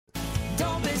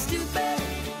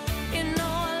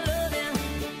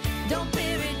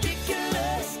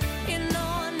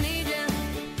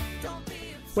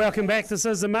Welcome back. This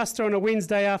is the Muster on a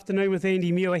Wednesday afternoon with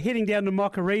Andy Muir, heading down to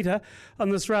McRae on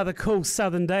this rather cool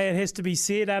southern day, it has to be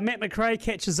said. Matt McRae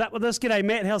catches up with us. G'day,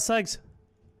 Matt. How's things?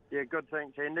 Yeah, good,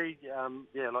 thanks, Andy. Like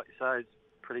you say, it's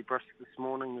pretty brisk this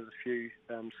morning. There's a few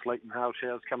sleet and hail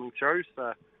showers coming through,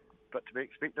 so but to be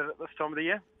expected at this time of the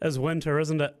year. It's winter,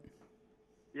 isn't it?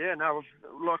 Yeah, no,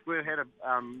 we've had a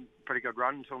pretty good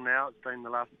run until now. It's been the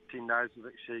last 10 days. We've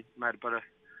actually made a bit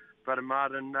of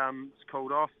mud and it's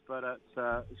cooled off, but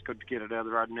it's good to get it out of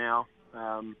the road now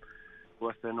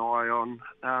with an eye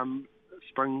on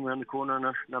spring around the corner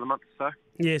in another month or so.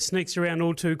 Yeah, sneaks around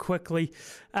all too quickly.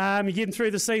 You're getting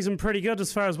through the season pretty good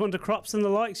as far as winter crops and the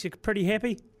likes. You're pretty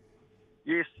happy?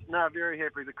 Yes, no, very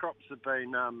happy. The crops have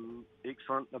been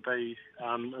excellent. They'll be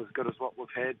as good as what we've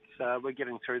had. So we're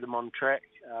getting through them on track.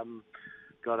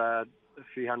 Got a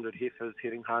few hundred heifers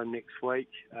heading home next week,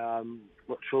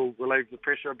 which will relieve the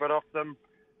pressure a bit off them,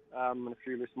 and a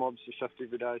few less mobs to shift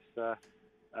every day. So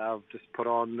I've just put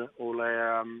on all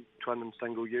our twin and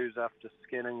single ewes after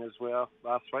scanning as well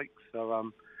last week.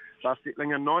 So last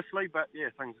settling in nicely, but yeah,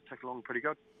 things are ticking along pretty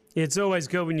good. Yeah, it's always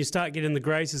good when you start getting the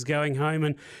grazers going home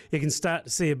and you can start to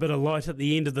see a bit of light at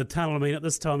the end of the tunnel. I mean, at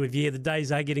this time of year, the days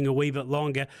are getting a wee bit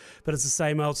longer, but it's the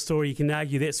same old story. You can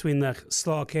argue that's when the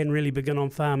slough can really begin on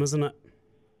farm, isn't it?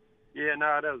 Yeah,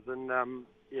 no, it is. And,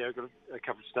 I've got a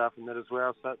couple of staff in that as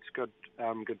well, so it's good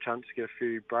chance to get a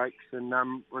few breaks and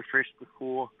refreshed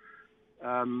before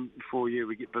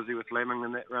we get busy with lambing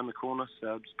and that around the corner.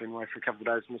 So I've just been away for a couple of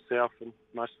days myself, and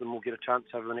most of them will get a chance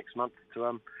over the next month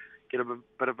to get a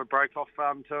bit of a break off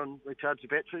to recharge the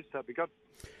batteries, so that'd be good.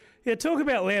 Yeah, talk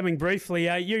about lambing briefly.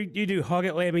 You do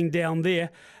hogget lambing down there.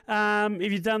 Have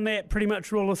you done that pretty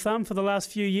much rule of thumb for the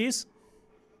last few years?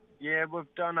 Yeah,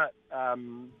 we've done it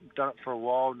for a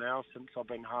while now since I've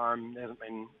been home. It hasn't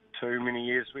been too many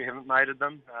years we haven't mated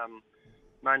them,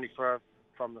 mainly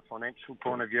from the financial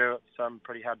point of view. It's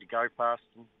pretty hard to go past,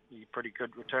 and you get pretty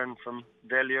good return from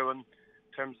value in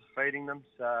terms of feeding them.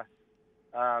 So,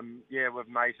 we've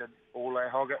mated all our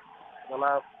hogget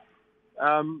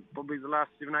probably the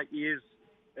last 7-8 years,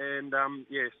 and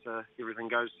so everything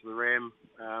goes to the ram,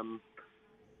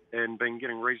 and been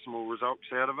getting reasonable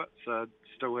results out of it. So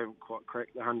still haven't quite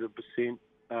cracked the 100%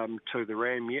 to the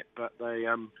ram yet, but they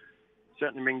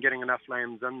certainly been getting enough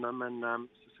lambs in them, and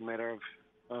it's just a matter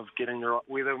of getting the right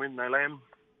weather when they lamb.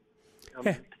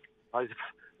 Has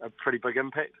a pretty big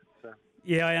impact. So.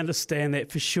 Yeah, I understand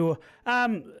that for sure.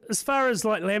 As far as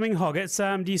like lambing hoggets,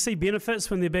 do you see benefits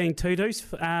when they're being tutus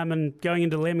and going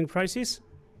into the lambing process?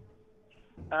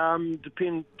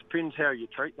 Depends how you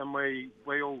treat them. We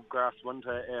all grass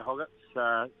winter our hoggets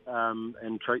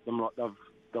and treat them like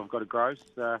they've got to grow.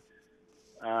 So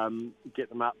get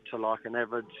them up to like an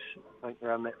average, I think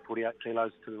around that 48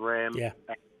 kilos to the ram,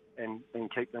 and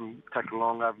keep them ticking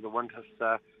along over the winter.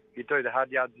 So if you do the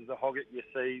hard yards as a hogget, you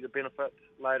see the benefits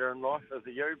later in life as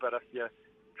a ewe. But if you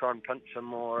try and pinch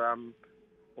them or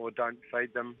don't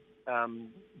feed them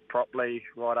properly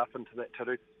right up into that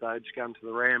tutu stage going to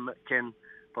the ram, it can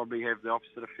probably have the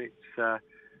opposite effect. So,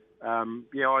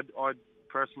 I'd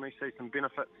personally see some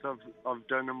benefits of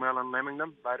doing them well and lambing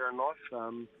them later in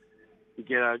life. You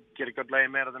get a good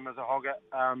lamb out of them as a hogget.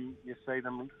 You see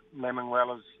them lambing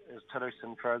well as tutus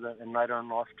and further and later in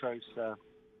life too. So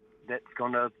that's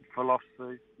kind of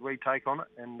philosophy we take on it.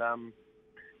 And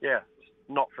it's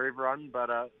not for everyone, but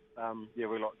we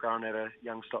like growing at a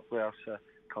young stock well, so it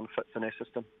kind of fits in our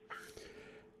system.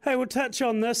 Hey, we'll touch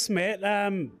on this, Matt.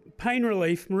 Pain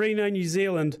Relief, Merino New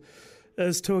Zealand,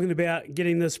 is talking about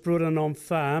getting this brought in on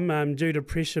farm due to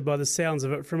pressure, by the sounds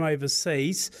of it, from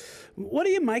overseas. What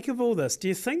do you make of all this? Do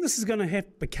you think this is going to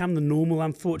have become the normal,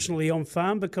 unfortunately, on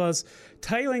farm? Because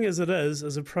tailing as it is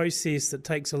a process that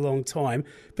takes a long time.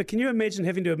 But can you imagine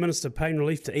having to administer pain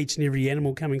relief to each and every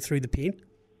animal coming through the pen?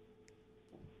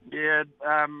 Yeah,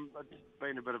 it's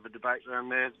been a bit of a debate around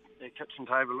there at kitchen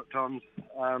table at times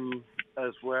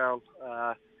as well.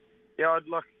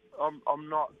 I'm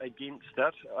not against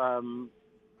it.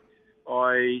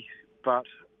 But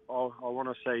I want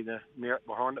to see the merit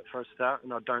behind it for a start,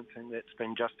 and I don't think that's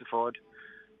been justified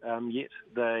yet.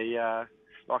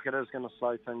 It is going to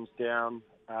slow things down,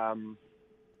 and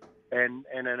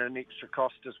at an extra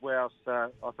cost as well.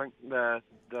 So I think the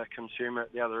consumer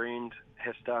at the other end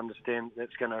has to understand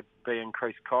that's going to be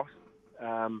increased cost.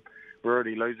 We're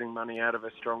already losing money out of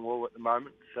a strong wool at the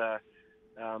moment, so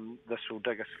this will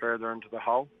dig us further into the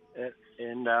hole. If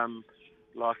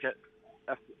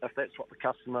that's what the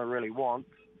customer really wants,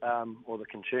 or the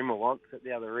consumer wants at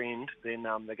the other end, then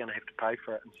they're going to have to pay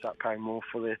for it and start paying more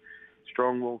for their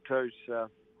strong wool too. So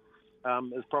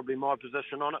is probably my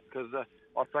position on it, because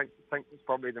I think it's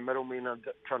probably the middlemen are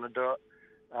trying to do it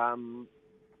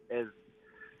as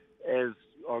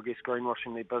I guess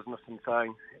greenwashing their business and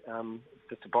saying it's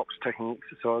just a box ticking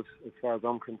exercise as far as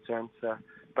I'm concerned. So,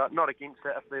 but not against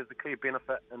it if there's a clear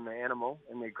benefit in the animal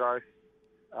and their growth.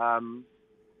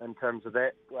 In terms of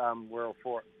that, we're all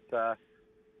for it.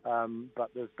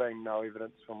 But there's been no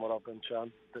evidence from what I've been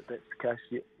shown that that's the case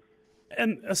yet.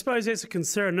 And I suppose that's a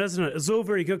concern, isn't it? It's all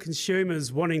very good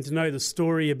consumers wanting to know the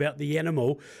story about the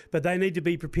animal, but they need to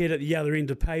be prepared at the other end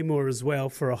to pay more as well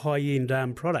for a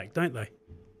high-end product, don't they?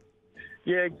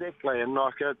 Yeah, exactly. And I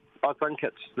think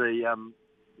it's the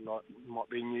might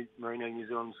be Merino New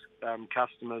Zealand's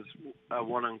customers are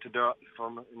wanting to do it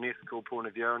from an ethical point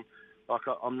of view, and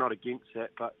I'm not against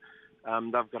that, but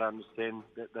they've got to understand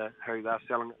that who they're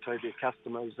selling it to, their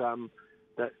customers.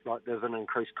 That there's an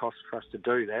increased cost for us to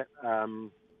do that.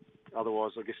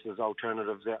 Otherwise, I guess there's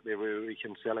alternatives out there where we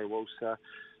can sell our wool. So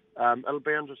it'll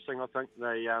be interesting. I think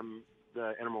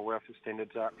the animal welfare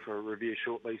standards are up for a review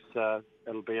shortly, so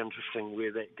it'll be interesting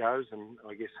where that goes, and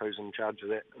I guess who's in charge of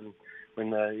that and when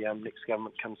the next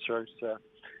government comes through. So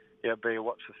yeah, be a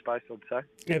watch for space, I'd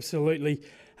say. Absolutely.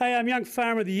 Hey, I'm Young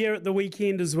Farmer of the Year at the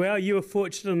weekend as well. You were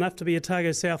fortunate enough to be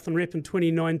Otago Southland rep in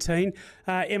 2019.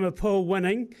 Emma Poole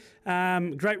winning.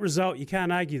 Great result. You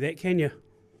can't argue that, can you?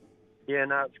 Yeah,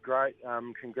 no, it's great.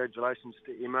 Congratulations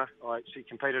to Emma. I actually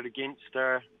competed against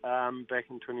her back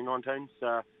in 2019,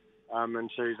 so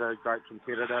and she's a great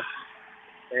competitor.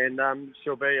 And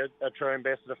she'll be a true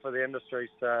ambassador for the industry.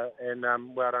 So, and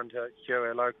well done to Hugh,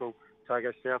 our local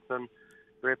Otago Southland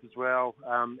rep as well.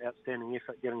 Outstanding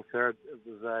effort getting third. It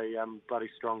was a bloody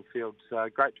strong field. So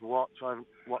great to watch. I haven't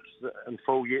watched it in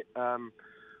full yet. I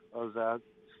was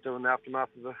still in the aftermath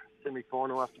of the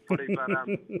semi-final after footy,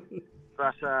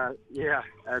 but yeah,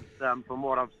 it's, from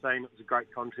what I've seen, it was a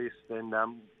great contest, and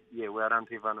yeah, well done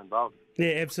to everyone involved.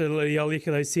 Yeah, absolutely. I'll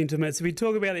echo those sentiments. If we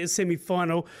talk about that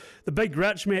semi-final, the big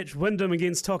grudge match, Wyndham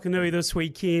against Tokanui this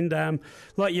weekend.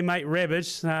 Like your mate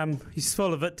Rabbit, he's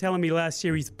full of it, telling me last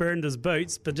year he's burned his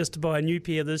boots, but just to buy a new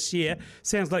pair this year.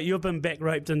 Sounds like you've been back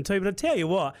roped in too. But I tell you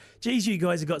what, geez, you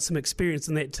guys have got some experience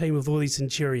in that team with all these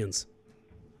Centurions.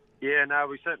 Yeah, no,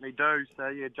 we certainly do. So,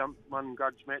 yeah, jumped one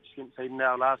grudge match against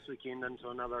Edendale last weekend into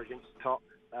another against Top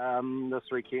this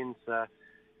weekend. So,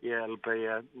 yeah, it'll be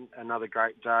another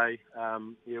great day.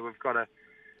 Yeah, we've got a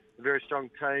very strong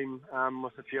team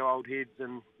with a few old heads,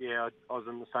 and yeah, I was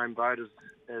in the same boat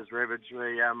as Ravage.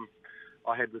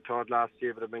 I had retired last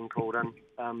year, but I've been called in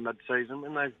mid-season,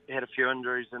 and they've had a few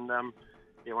injuries, and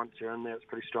yeah, once you're in there, it's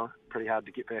pretty strong, pretty hard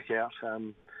to get back out.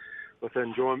 With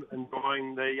enjoying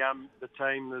the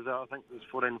team, I think there's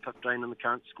 14 or 15 in the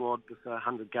current squad with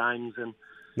 100 games, and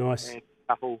nice. And a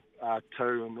couple,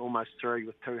 2 and almost 3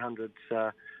 with 200.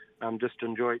 So just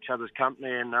enjoy each other's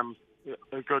company, and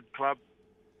a good club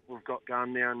we've got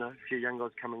going there, and a few young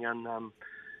guys coming in,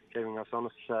 keeping us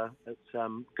honest. It's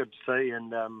good to see,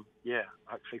 and yeah,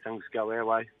 hopefully things go our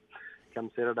way come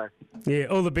Saturday. Yeah,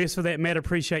 all the best for that, Matt.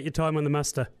 Appreciate your time on the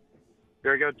muster.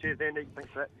 Very good. Cheers, Andy.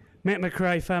 Thanks for that. Matt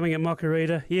McRae farming at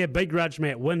Mokarita. Yeah, big grudge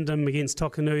match. Wyndham against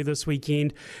Tokanui this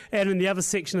weekend. And in the other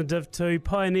section of Div 2,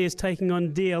 Pioneers taking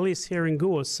on DLS here in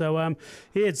Gorse. So, yeah,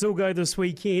 it's all go this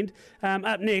weekend.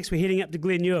 Up next, we're heading up to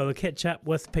Glen Ewer to catch up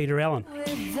with Peter Allen.